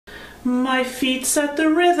My feet set the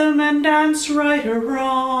rhythm and dance right or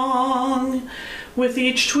wrong. With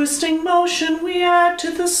each twisting motion we add to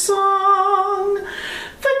the song.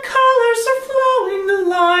 The colors are flowing, the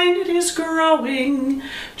line it is growing,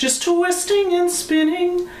 just twisting and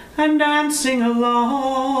spinning and dancing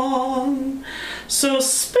along. So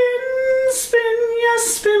spin, spin,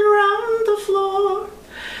 yes, spin round the floor.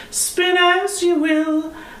 Spin as you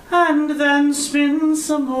will, and then spin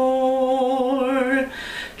some more.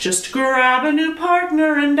 Just grab a new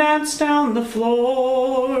partner and dance down the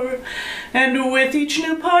floor. And with each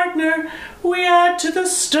new partner, we add to the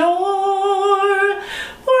store.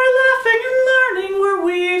 We're laughing and learning, we're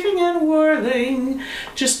weaving and whirling,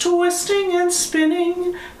 just twisting and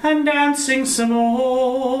spinning and dancing some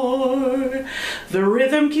more. The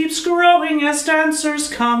rhythm keeps growing as dancers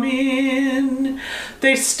come in.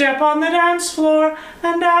 They step on the dance floor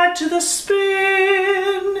and add to the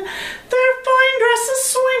spin. Their fine dresses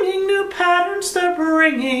swinging, new patterns they're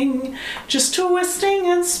bringing, just twisting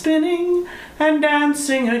and spinning and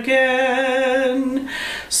dancing again.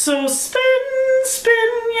 So spin, spin,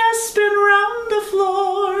 yes, spin round the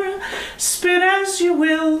floor. Spin as you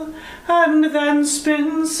will, and then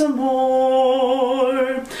spin some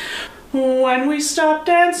more. When we stop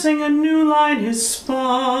dancing, a new line is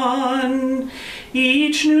spun.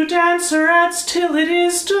 Each new dancer adds till it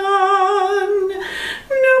is done.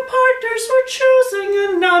 New partners we're choosing,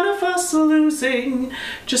 and none of us losing,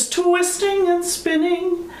 just twisting and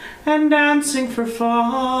spinning and dancing for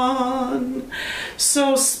fun.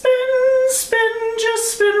 So spin, spin,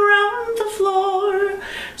 just spin round the floor.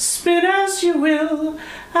 Spin as you will,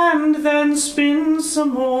 and then spin some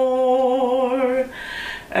more.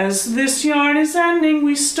 As this yarn is ending,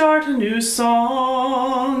 we start a new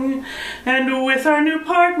song. And with our new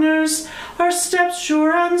partners, our steps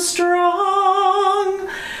sure and strong.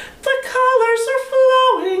 The colors are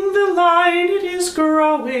flowing, the line it is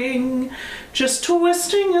growing, just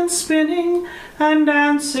twisting and spinning and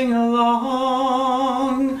dancing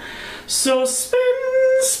along. So spin,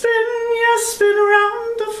 spin, yes, spin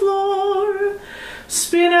round the floor.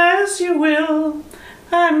 Spin as you will,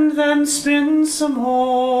 and then spin some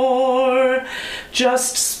more.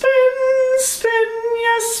 Just spin, spin,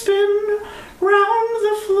 yes, spin round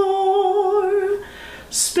the floor.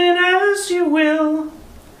 Spin as you will,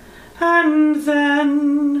 and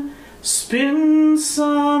then spin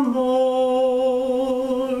some more.